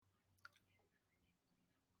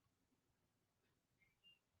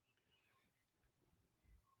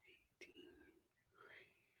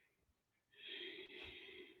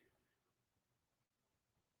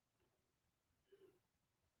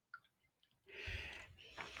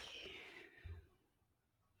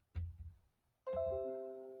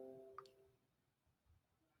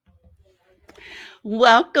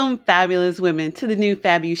Welcome, fabulous women, to the new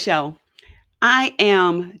Fab You Show. I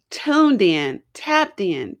am tuned in, tapped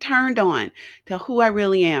in, turned on to who I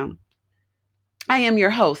really am. I am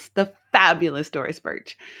your host, the fabulous Doris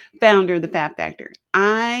Birch, founder of the Fab Factor.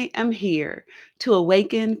 I am here to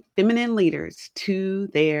awaken feminine leaders to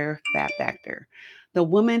their Fab Factor. The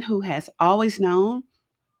woman who has always known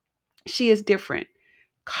she is different,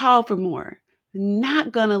 call for more,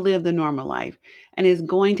 not going to live the normal life, and is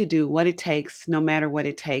going to do what it takes, no matter what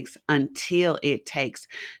it takes, until it takes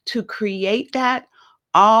to create that,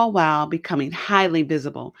 all while becoming highly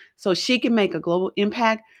visible so she can make a global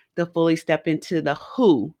impact to fully step into the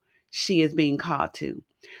who she is being called to,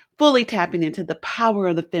 fully tapping into the power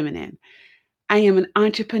of the feminine. I am an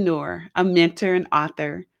entrepreneur, a mentor, and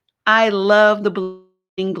author. I love the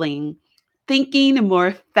bling bling, thinking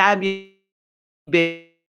more fabulous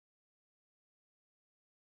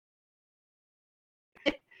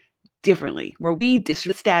differently, where we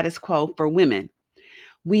disrupt the status quo for women.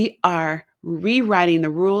 We are rewriting the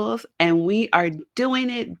rules and we are doing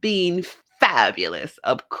it being fabulous,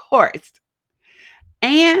 of course,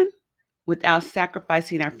 and without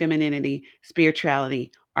sacrificing our femininity,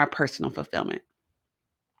 spirituality, our personal fulfillment.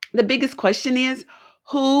 The biggest question is,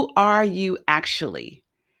 who are you actually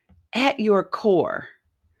at your core?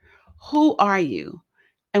 Who are you?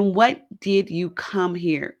 And what did you come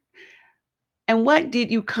here? And what did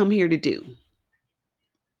you come here to do?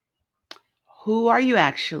 Who are you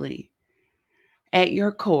actually? At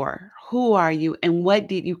your core, who are you and what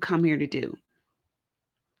did you come here to do?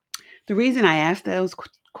 The reason I ask those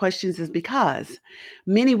questions is because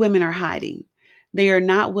many women are hiding. They are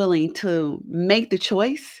not willing to make the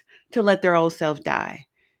choice to let their old self die.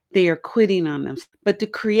 They are quitting on them. But to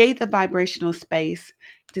create the vibrational space,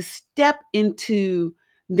 to step into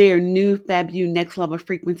their new Fabu next level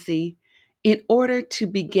frequency in order to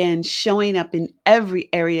begin showing up in every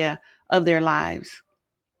area of their lives.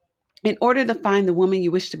 In order to find the woman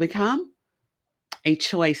you wish to become, a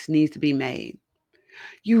choice needs to be made.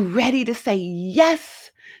 You ready to say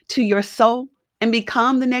yes to your soul and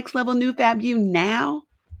become the next level new fab you now?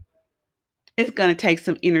 It's going to take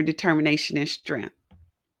some inner determination and strength.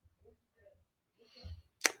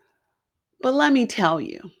 But let me tell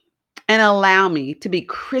you and allow me to be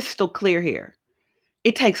crystal clear here.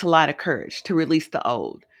 It takes a lot of courage to release the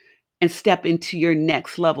old and step into your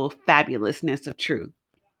next level of fabulousness of truth.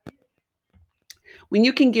 When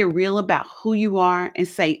you can get real about who you are and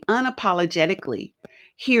say unapologetically,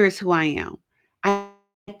 here's who I am. I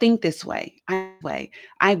think this way.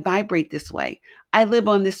 I vibrate this way. I live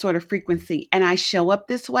on this sort of frequency and I show up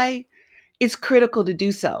this way. It's critical to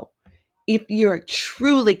do so if you're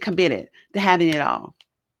truly committed to having it all.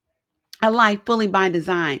 A life fully by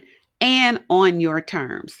design and on your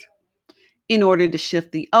terms. In order to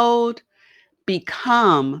shift the old,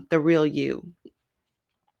 become the real you,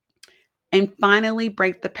 and finally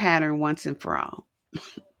break the pattern once and for all.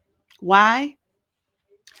 Why?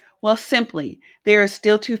 Well, simply, there are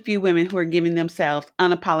still too few women who are giving themselves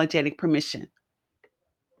unapologetic permission.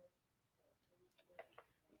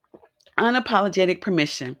 Unapologetic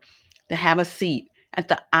permission to have a seat at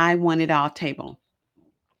the I want it all table.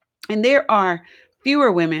 And there are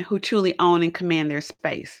fewer women who truly own and command their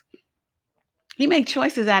space. You make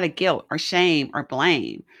choices out of guilt or shame or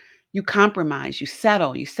blame. You compromise, you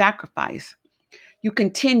settle, you sacrifice. You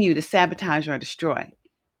continue to sabotage or destroy.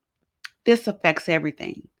 This affects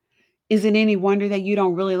everything. Is it any wonder that you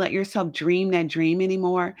don't really let yourself dream that dream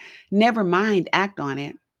anymore? Never mind, act on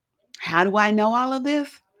it. How do I know all of this?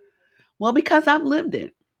 Well, because I've lived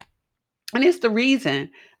it. And it's the reason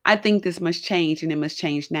I think this must change and it must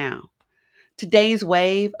change now. Today's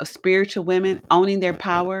wave of spiritual women owning their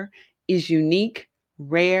power is unique,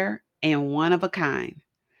 rare, and one of a kind.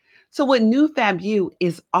 So, what New Fab You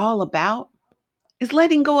is all about is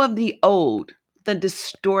letting go of the old, the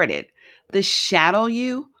distorted, the shadow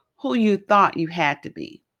you who you thought you had to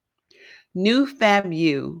be. New Fab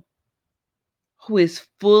You who is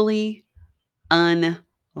fully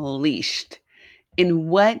unleashed in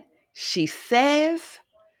what she says,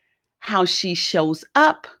 how she shows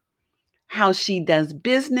up, how she does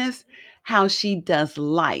business, how she does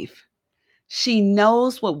life. She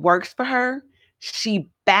knows what works for her. She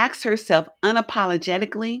backs herself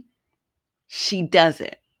unapologetically. She does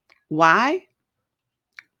it. Why?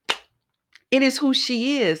 It is who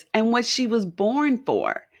she is and what she was born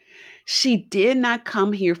for. She did not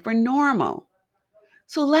come here for normal.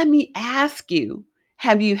 So let me ask you,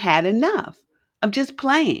 have you had enough of just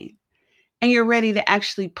playing? And you're ready to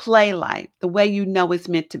actually play life the way you know it's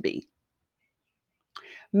meant to be.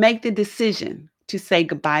 Make the decision to say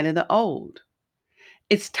goodbye to the old.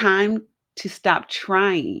 It's time to stop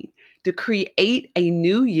trying to create a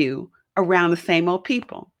new you around the same old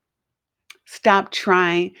people. Stop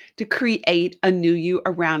trying to create a new you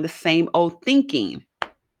around the same old thinking.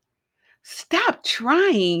 Stop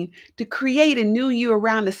trying to create a new you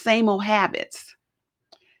around the same old habits.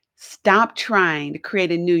 Stop trying to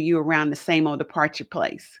create a new you around the same old departure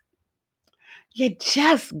place. You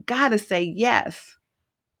just got to say yes.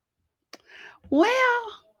 Well,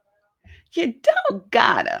 you don't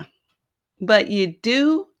gotta, but you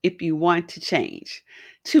do if you want to change,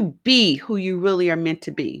 to be who you really are meant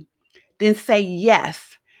to be. Then say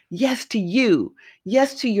yes. Yes to you.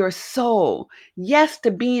 Yes to your soul. Yes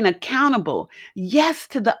to being accountable. Yes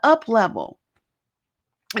to the up level.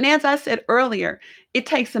 And as I said earlier, it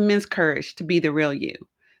takes immense courage to be the real you.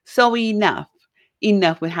 So enough.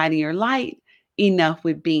 Enough with hiding your light. Enough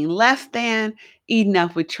with being less than.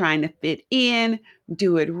 Enough with trying to fit in.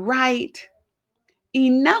 Do it right.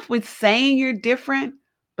 Enough with saying you're different,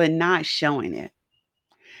 but not showing it.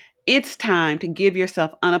 It's time to give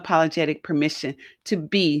yourself unapologetic permission to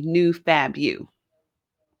be new fab you.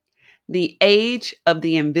 The age of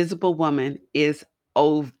the invisible woman is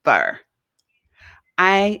over.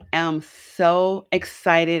 I am so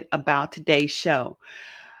excited about today's show.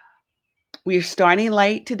 We're starting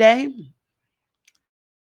late today.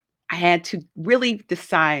 I had to really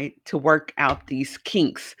decide to work out these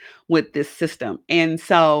kinks with this system. And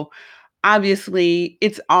so obviously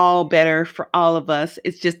it's all better for all of us.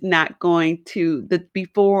 It's just not going to the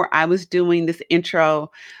before I was doing this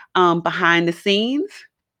intro behind the scenes,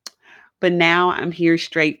 but now I'm here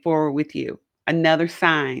straightforward with you. Another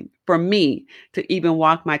sign for me to even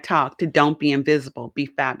walk my talk to don't be invisible, be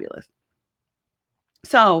fabulous.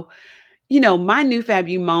 So, my new fab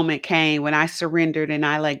you moment came when I surrendered and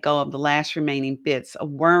I let go of the last remaining bits of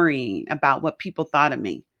worrying about what people thought of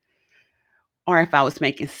me or if I was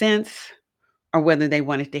making sense or whether they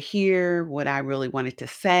wanted to hear what I really wanted to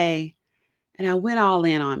say. And I went all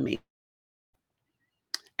in on me.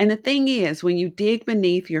 And the thing is, when you dig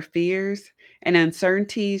beneath your fears and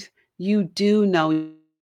uncertainties, you do know you're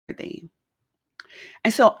worthy.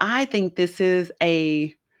 And so I think this is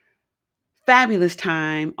a fabulous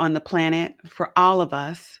time on the planet for all of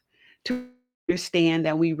us to understand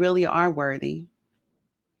that we really are worthy,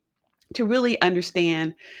 to really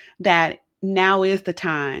understand that now is the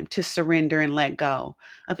time to surrender and let go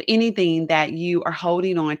of anything that you are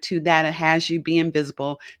holding on to that has you being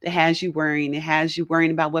visible, that has you worrying, it has you worrying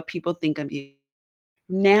about what people think of you.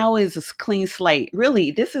 Now is a clean slate. Really,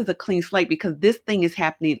 this is a clean slate because this thing is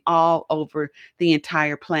happening all over the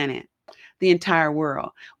entire planet, the entire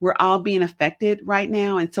world. We're all being affected right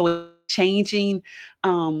now. And so it's changing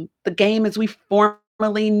the game as we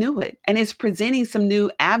formerly knew it. And it's presenting some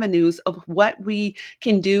new avenues of what we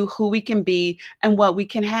can do, who we can be, and what we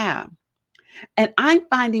can have. And I'm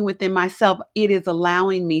finding within myself, it is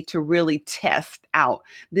allowing me to really test out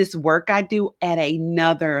this work I do at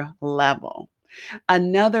another level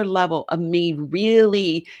of me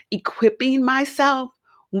really equipping myself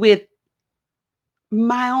with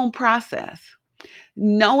my own process,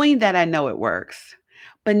 knowing that I know it works.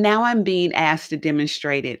 But now I'm being asked to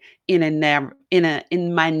demonstrate it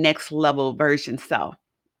in my next level version self,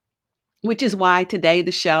 which is why today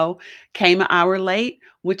the show came an hour late,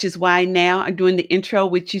 which is why now I'm doing the intro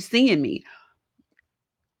with you seeing me.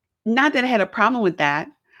 Not that I had a problem with that,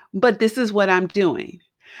 but this is what I'm doing.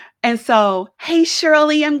 And so, hey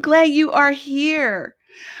Shirley, I'm glad you are here.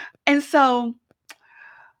 And so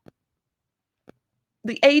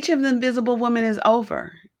the age of the invisible woman is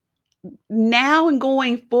over. Now and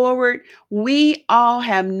going forward, we all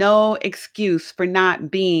have no excuse for not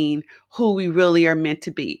being who we really are meant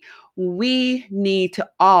to be. We need to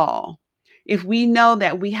all, if we know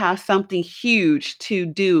that we have something huge to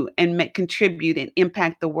do and contribute and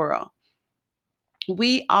impact the world,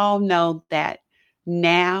 we all know that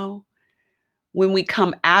now, when we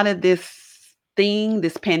come out of this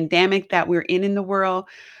pandemic that we're in the world,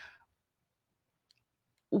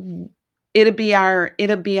 w- it'll be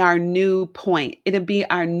our new point. It'll be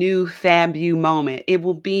our new fab you moment. It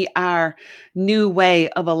will be our new way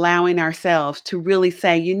of allowing ourselves to really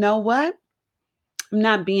say, you know what? I'm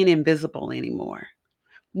not being invisible anymore.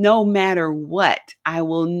 No matter what, I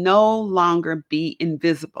will no longer be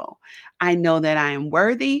invisible. I know that I am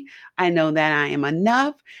worthy. I know that I am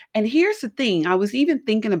enough. And here's the thing, I was even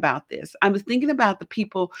thinking about this. I was thinking about the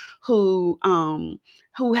people who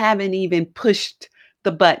haven't even pushed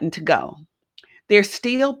the button to go. They're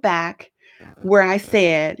still back where I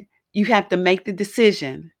said you have to make the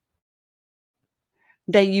decision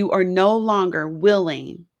that you are no longer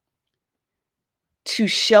willing to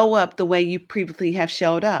show up the way you previously have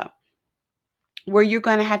showed up. where you're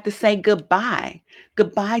going to have to say goodbye,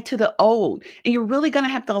 goodbye to the old. And you're really going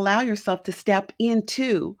to have to allow yourself to step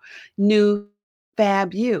into new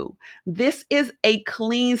fab you. This is a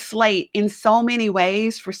clean slate in so many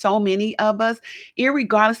ways for so many of us,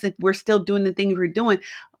 irregardless if we're still doing the things we're doing.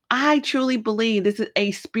 I truly believe this is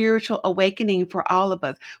a spiritual awakening for all of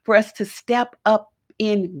us, for us to step up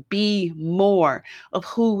and be more of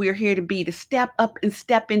who we're here to be, to step up and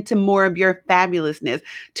step into more of your fabulousness,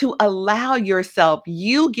 to allow yourself,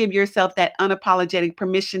 you give yourself that unapologetic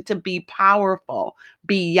permission to be powerful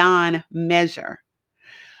beyond measure.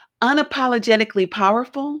 Unapologetically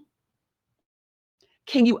powerful,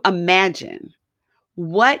 can you imagine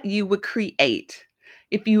what you would create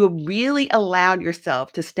if you really allowed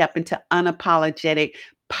yourself to step into unapologetic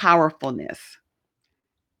powerfulness?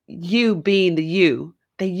 You being the you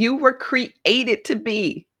that you were created to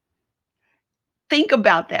be. Think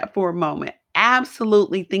about that for a moment.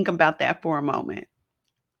 Absolutely think about that for a moment.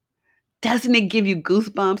 Doesn't it give you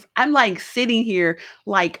goosebumps? I'm like sitting here,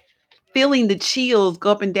 like feeling the chills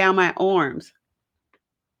go up and down my arms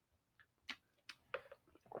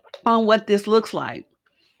on what this looks like.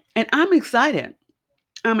 And I'm excited.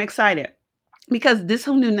 I'm excited because this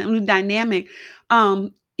whole new dynamic,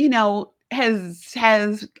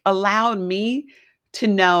 has allowed me to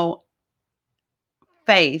know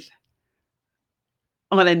faith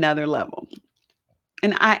on another level.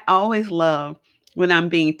 And I always love when I'm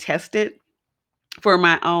being tested for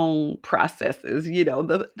my own processes,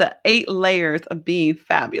 the 8 layers of being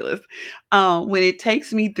fabulous. When it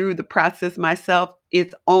takes me through the process myself,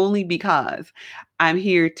 it's only because I'm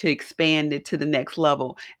here to expand it to the next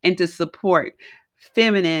level and to support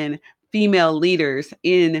feminine female leaders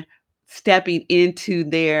in stepping into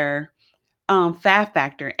their fab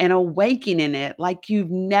factor and awakening it like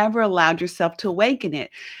you've never allowed yourself to awaken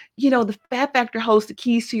it. The fab factor holds the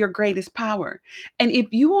keys to your greatest power. And if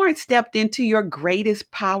you aren't stepped into your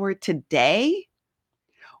greatest power today,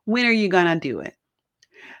 when are you going to do it?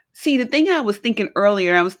 See, the thing I was thinking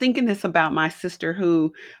earlier, I was thinking this about my sister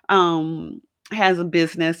who has a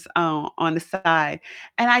business on the side.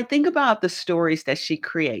 And I think about the stories that she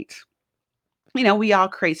creates. We all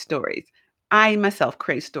create stories. I myself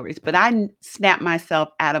create stories, but snap myself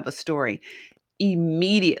out of a story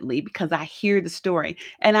immediately because I hear the story.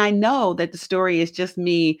 And I know that the story is just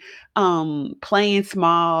me playing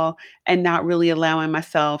small and not really allowing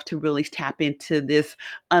myself to really tap into this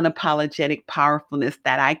unapologetic powerfulness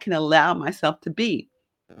that I can allow myself to be.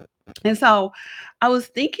 And so I was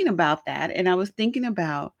thinking about that and I was thinking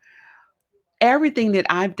about everything that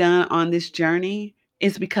I've done on this journey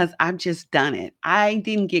is because I've just done it. I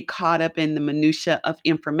didn't get caught up in the minutia of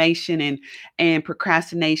information and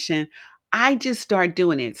procrastination. I just start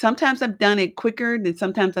doing it. Sometimes I've done it quicker than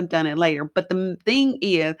sometimes I've done it later. But the thing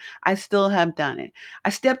is, I still have done it. I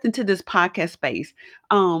stepped into this podcast space.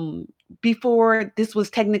 Before this was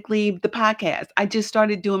technically the podcast, I just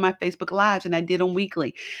started doing my Facebook Lives and I did them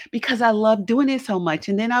weekly because I love doing it so much.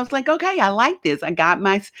 And then I was like, okay, I like this. I got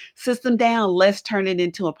my system down. Let's turn it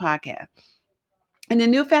into a podcast. And the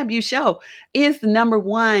New Fab You Show is the number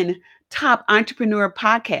one top entrepreneur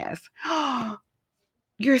podcast.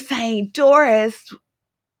 You're saying, Doris,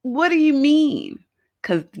 what do you mean?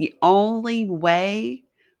 Because the only way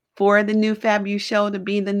for the New Fab You Show to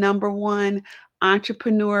be the number one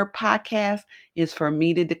entrepreneur podcast is for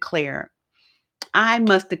me to declare. I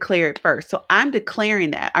must declare it first. So I'm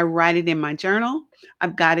declaring that. I write it in my journal.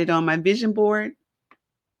 I've got it on my vision board.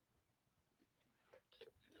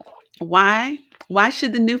 Why? Why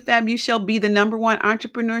should the New Fab You Show be the number one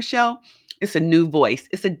entrepreneur show? It's a new voice.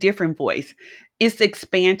 It's a different voice. It's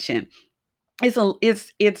expansion.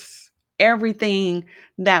 It's everything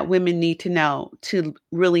that women need to know to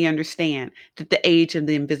really understand that the age of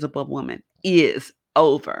the invisible woman is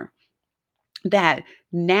over. That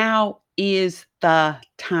now is the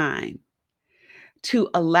time to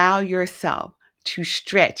allow yourself to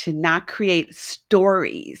stretch and not create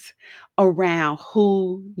stories around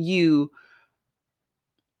who you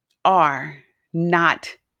are not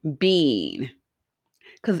being.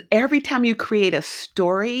 Because every time you create a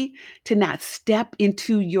story to not step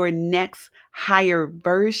into your next higher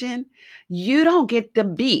version, you don't get to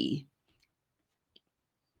be.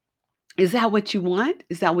 Is that what you want?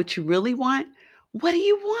 Is that what you really want? What do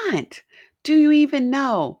you want? Do you even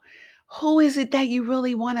know? Who is it that you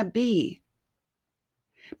really want to be?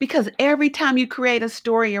 Because every time you create a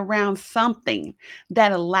story around something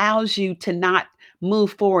that allows you to not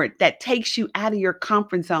move forward, that takes you out of your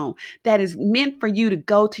comfort zone, that is meant for you to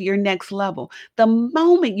go to your next level, the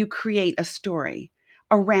moment you create a story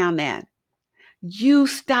around that, you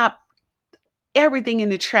stop everything in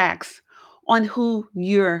the tracks on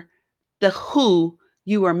the who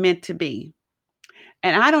you are meant to be.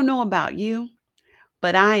 And I don't know about you,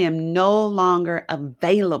 but I am no longer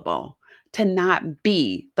available to not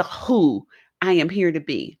be the who I am here to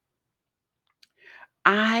be.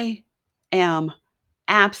 I am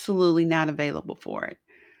absolutely not available for it.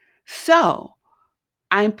 So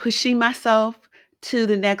I'm pushing myself to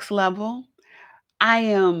the next level. I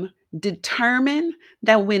am determined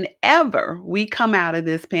that whenever we come out of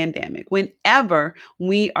this pandemic, whenever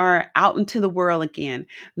we are out into the world again,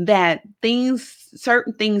 that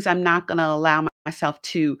certain things I'm not going to allow myself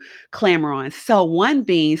to clamor on. So, one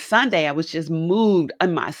being Sunday, I was just moved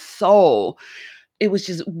in my soul. It was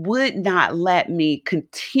just would not let me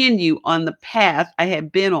continue on the path I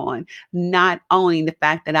had been on, not owning the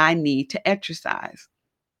fact that I need to exercise.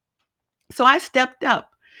 So I stepped up.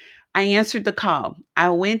 I answered the call. I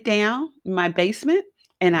went down in my basement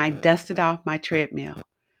and I dusted off my treadmill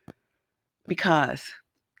because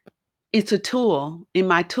it's a tool in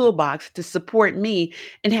my toolbox to support me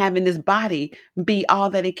and having this body be all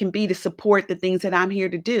that it can be to support the things that I'm here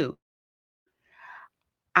to do.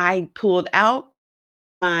 I pulled out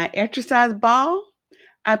my exercise ball,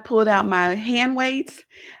 I pulled out my hand weights,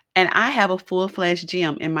 and I have a full-fledged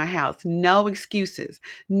gym in my house. No excuses,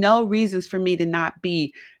 no reasons for me to not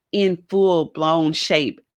be in full-blown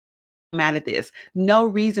shape out of this. No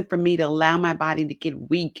reason for me to allow my body to get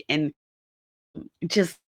weak and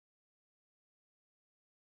just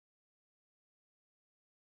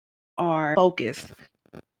or focus.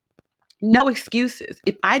 No excuses.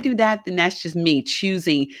 If I do that, then that's just me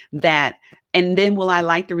choosing that. And then will I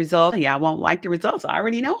like the result? Yeah, I won't like the results. I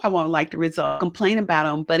already know I won't like the result. Complain about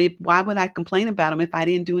them, but why would I complain about them if I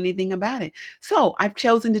didn't do anything about it? So I've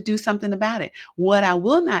chosen to do something about it. What I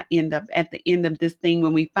will not end up at the end of this thing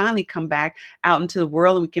when we finally come back out into the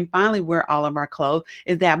world and we can finally wear all of our clothes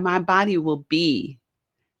is that my body will be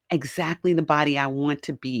exactly the body I want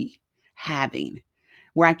to be having,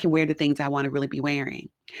 where I can wear the things I want to really be wearing.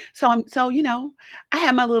 So I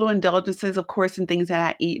have my little indulgences, of course, and things that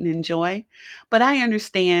I eat and enjoy, but I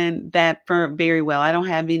understand that for very well. I don't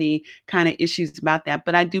have any kind of issues about that,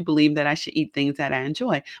 but I do believe that I should eat things that I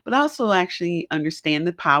enjoy. But I also actually understand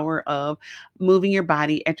the power of moving your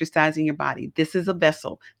body, exercising your body. This is a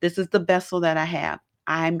vessel. This is the vessel that I have.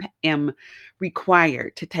 I am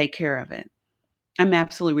required to take care of it. I'm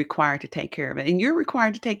absolutely required to take care of it, and you're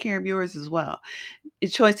required to take care of yours as well. The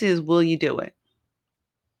choice is, will you do it?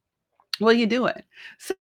 Will you do it?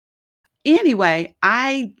 So anyway,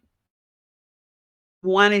 I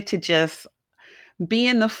wanted to just be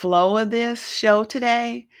in the flow of this show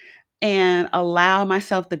today and allow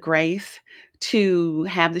myself the grace to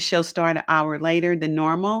have the show start an hour later than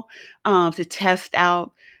normal, to test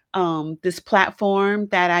out this platform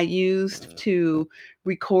that I used to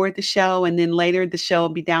record the show. And then later the show will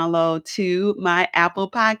be downloaded to my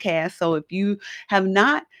Apple podcast. So if you have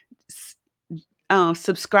not s-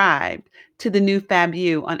 subscribed to the new Fab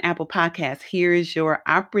You on Apple Podcasts, here is your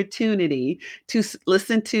opportunity to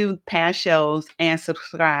listen to past shows and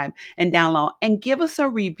subscribe and download and give us a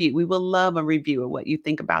review. We will love a review of what you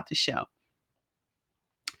think about the show.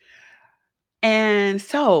 And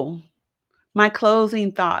so, my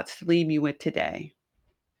closing thoughts to leave you with today: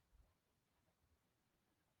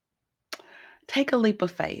 take a leap of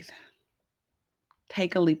faith.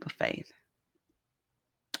 Take a leap of faith.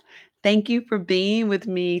 Thank you for being with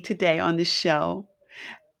me today on the show.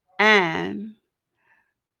 And,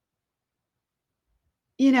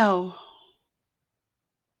 you know,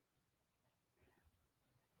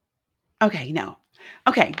 okay, no.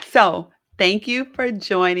 Okay, so thank you for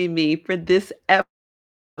joining me for this episode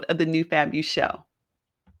of the New Fab You Show.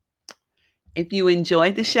 If you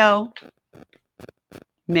enjoyed the show,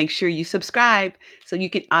 make sure you subscribe so you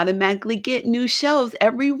can automatically get new shows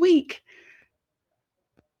every week.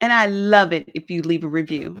 And I love it if you leave a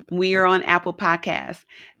review. We are on Apple Podcasts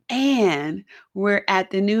and we're at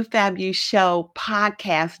the New Fab You Show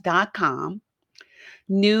podcast.com.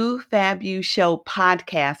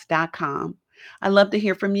 Newfabushowpodcast.com. I love to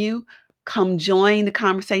hear from you. Come join the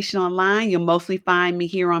conversation online. You'll mostly find me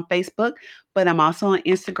here on Facebook, but I'm also on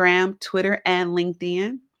Instagram, Twitter, and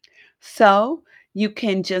LinkedIn. So you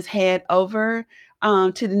can just head over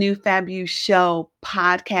to the New Fab You Show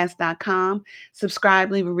podcast.com,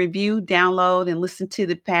 subscribe, leave a review, download, and listen to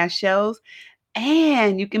the past shows.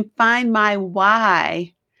 And you can find my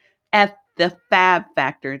why at the Fab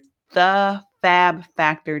Factor,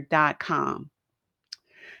 thefabfactor.com.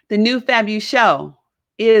 The New Fab You Show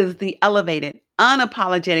is the elevated,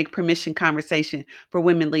 unapologetic permission conversation for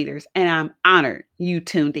women leaders, and I'm honored you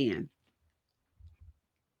tuned in.